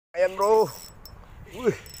lumayan bro.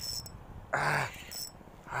 Wih.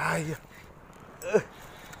 Ayo.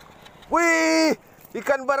 Wih,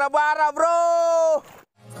 ikan bara-bara bro.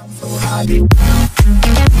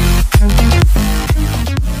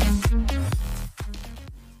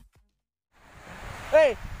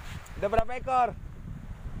 Hei, udah berapa ekor?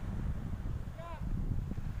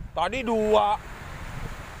 Tadi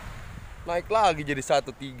 2. Naik lagi jadi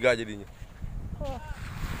 1, 3 jadinya.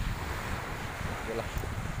 Oke lah,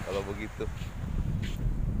 kalau begitu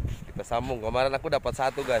kita sambung. Kemarin aku dapat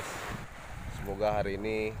 1 guys. Semoga hari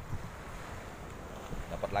ini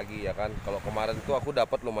dapat lagi ya kan. Kalau kemarin tuh aku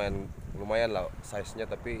dapat lumayan lah size-nya,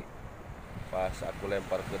 tapi pas aku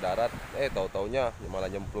lempar ke darat, tahu-taunya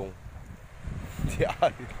malah nyemplung di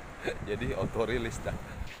air. Jadi auto release dah.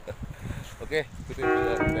 Oke, ikutin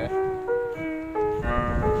video ya.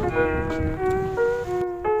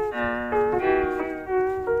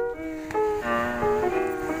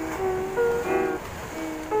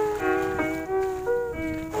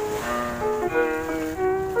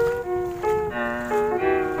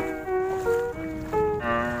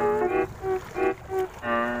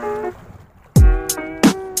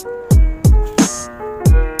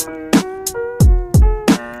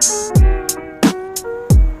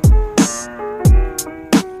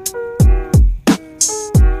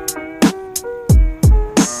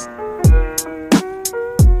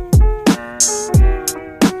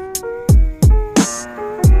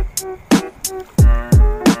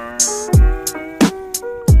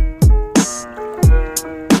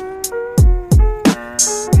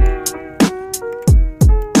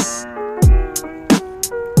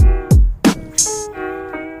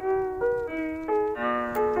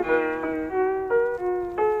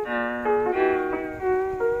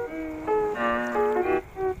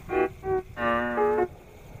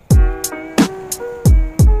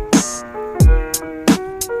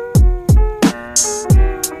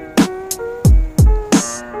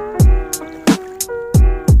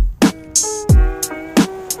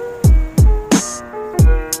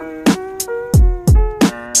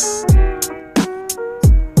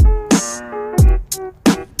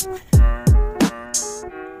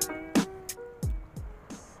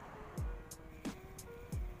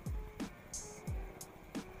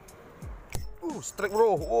 Strike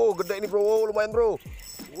bro, gede ini bro, lumayan bro.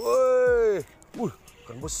 Woi,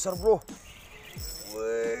 ikan besar bro.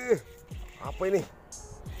 Wih, apa ini?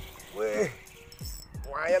 Wih,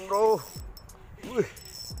 lumayan bro. Wih,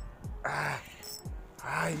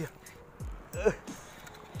 iya.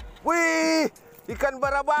 Wih, ikan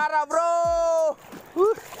bara-bara bro.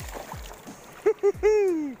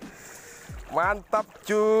 Mantap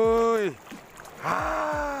cuy.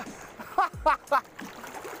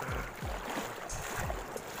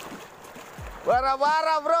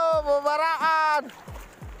 Bara-bara bro, bebaraan.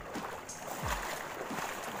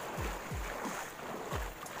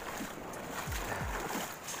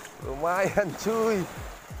 Lumayan cuy.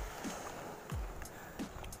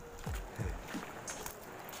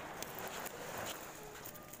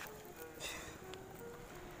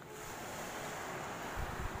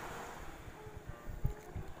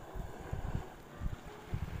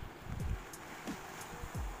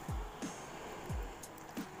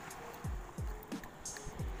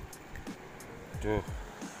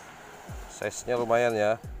 Size-nya lumayan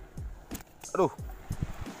ya. Aduh.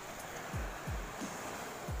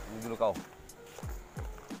 Ini dulu kau.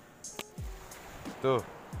 Tuh.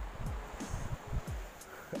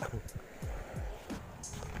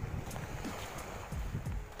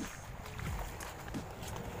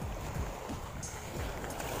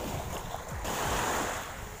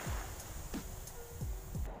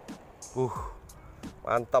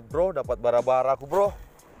 Mantap bro, dapat bara-bara aku bro.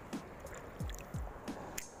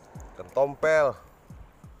 Tompel,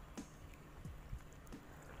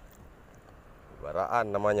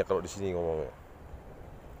 baraan namanya kalau di sini ngomongnya.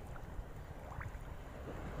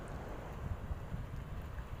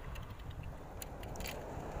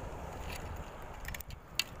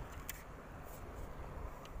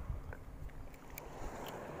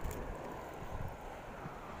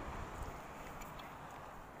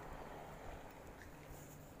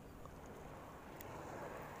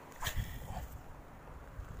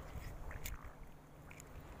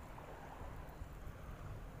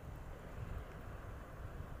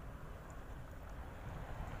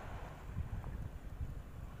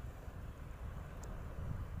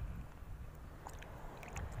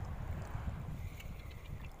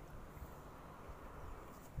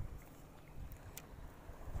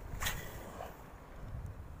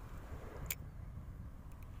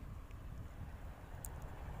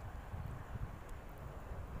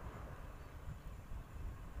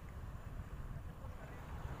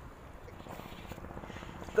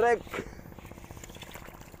 Trek.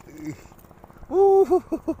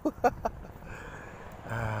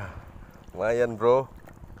 Lumayan bro.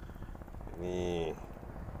 Ini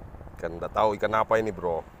ikan, nggak tahu ikan apa ini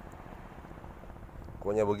bro.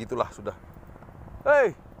 Pokoknya begitulah sudah.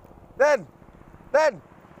 Hei, Den,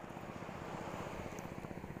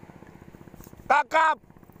 kakap,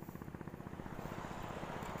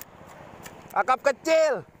 kakap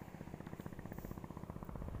kecil.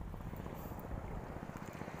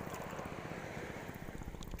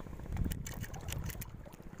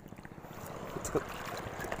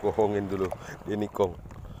 Bohongin dulu, dia nikong.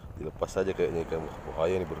 Dilepas saja kayaknya ikan.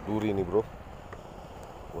 Bahaya nih, berduri nih bro.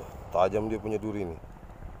 Wah, tajam dia punya duri nih.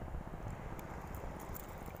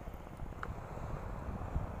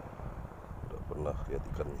 Udah pernah lihat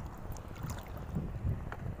ikannya.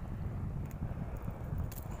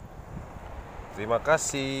 Terima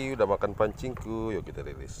kasih udah makan pancingku. Yuk kita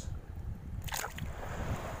rilis.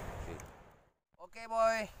 Oke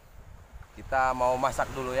boy, kita mau masak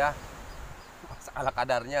dulu ya. Masak ala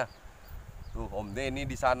kadarnya. Tuh Om Denny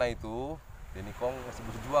di sana itu, Denny Kong masih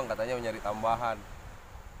berjuang katanya mencari tambahan.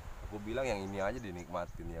 Aku bilang yang ini aja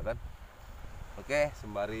dinikmatin ya kan. Oke,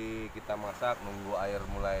 sembari kita masak nunggu air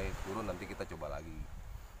mulai turun, nanti kita coba lagi.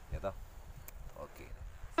 Ya toh? Oke.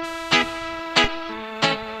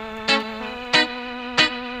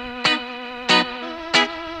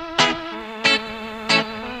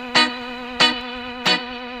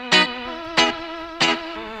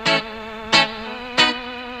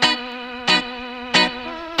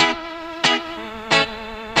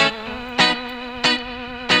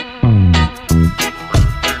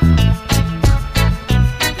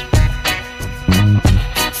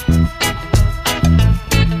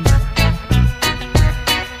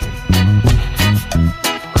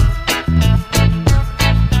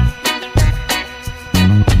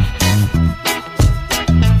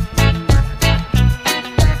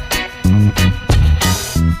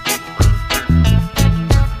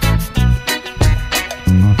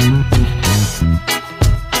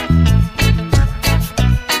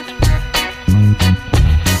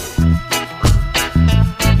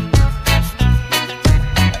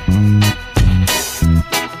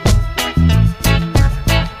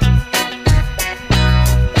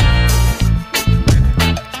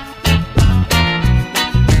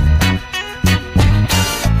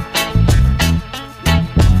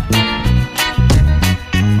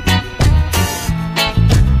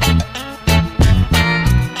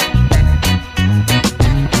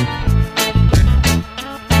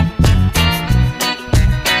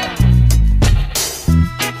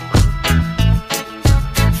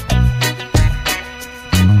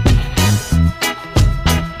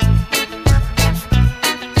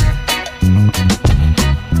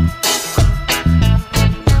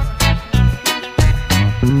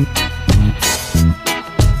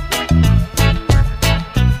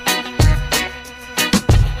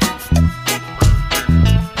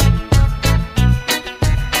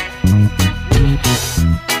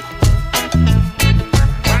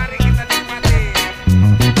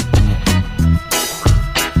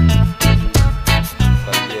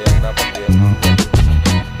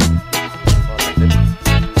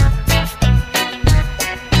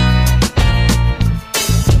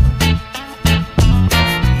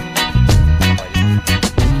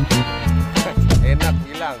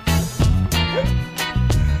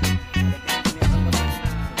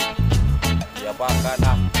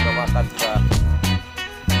 Akan, udah makan sudah.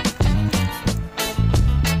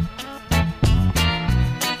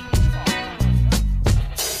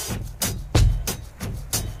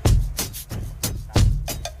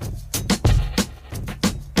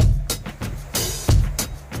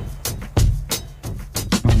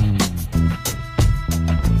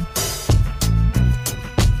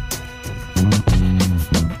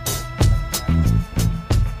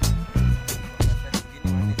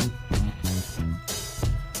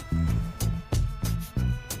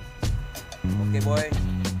 Oke boy,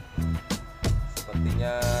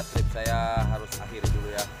 sepertinya trip saya harus akhiri dulu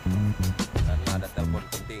ya, karena ada telepon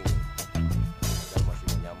penting dan masih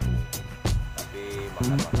menyambung. Tapi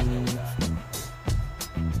makan-makannya udah,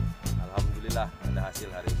 alhamdulillah ada hasil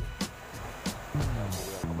hari ini.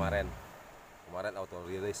 Yang kemarin auto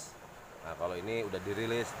rilis. Nah kalau ini udah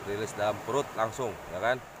rilis dalam perut langsung, ya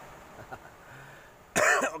kan?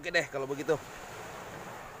 Oke deh kalau begitu.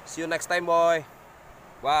 See you next time boy.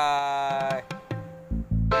 Bye.